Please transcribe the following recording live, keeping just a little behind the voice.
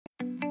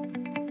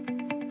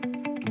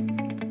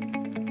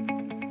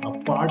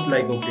part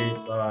like, okay,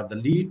 the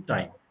lead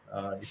time,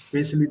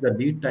 especially the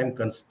lead time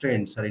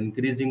constraints are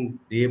increasing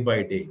day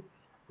by day.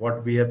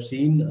 What we have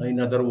seen in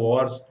other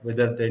wars,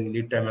 whether the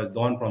lead time has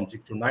gone from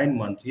 6 to 9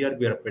 months, here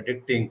we are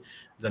predicting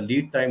the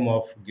lead time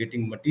of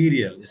getting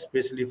material,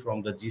 especially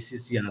from the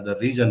GCC and other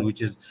region,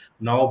 which is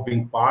now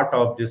being part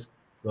of this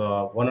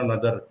one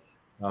another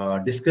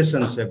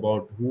discussions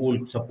about who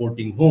will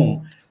supporting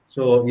whom.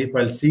 So if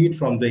I'll see it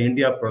from the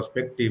India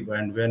perspective,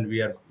 and when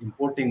we are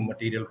importing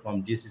material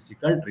from GCC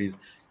countries,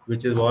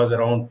 which was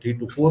around 3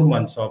 to 4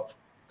 months of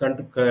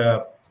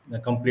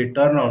complete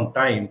turnaround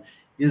time,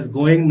 is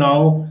going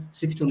now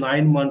 6 to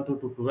 9 months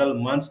to 12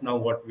 months now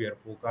what we are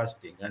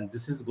forecasting. And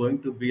this is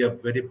going to be a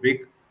very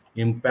big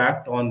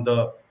impact on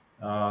the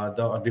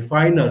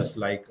refiners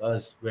like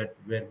us, where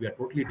we are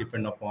totally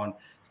dependent upon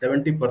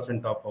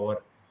 70% of our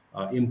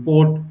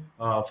import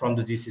from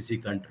the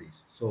GCC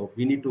countries. So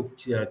we need to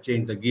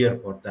change the gear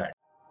for that.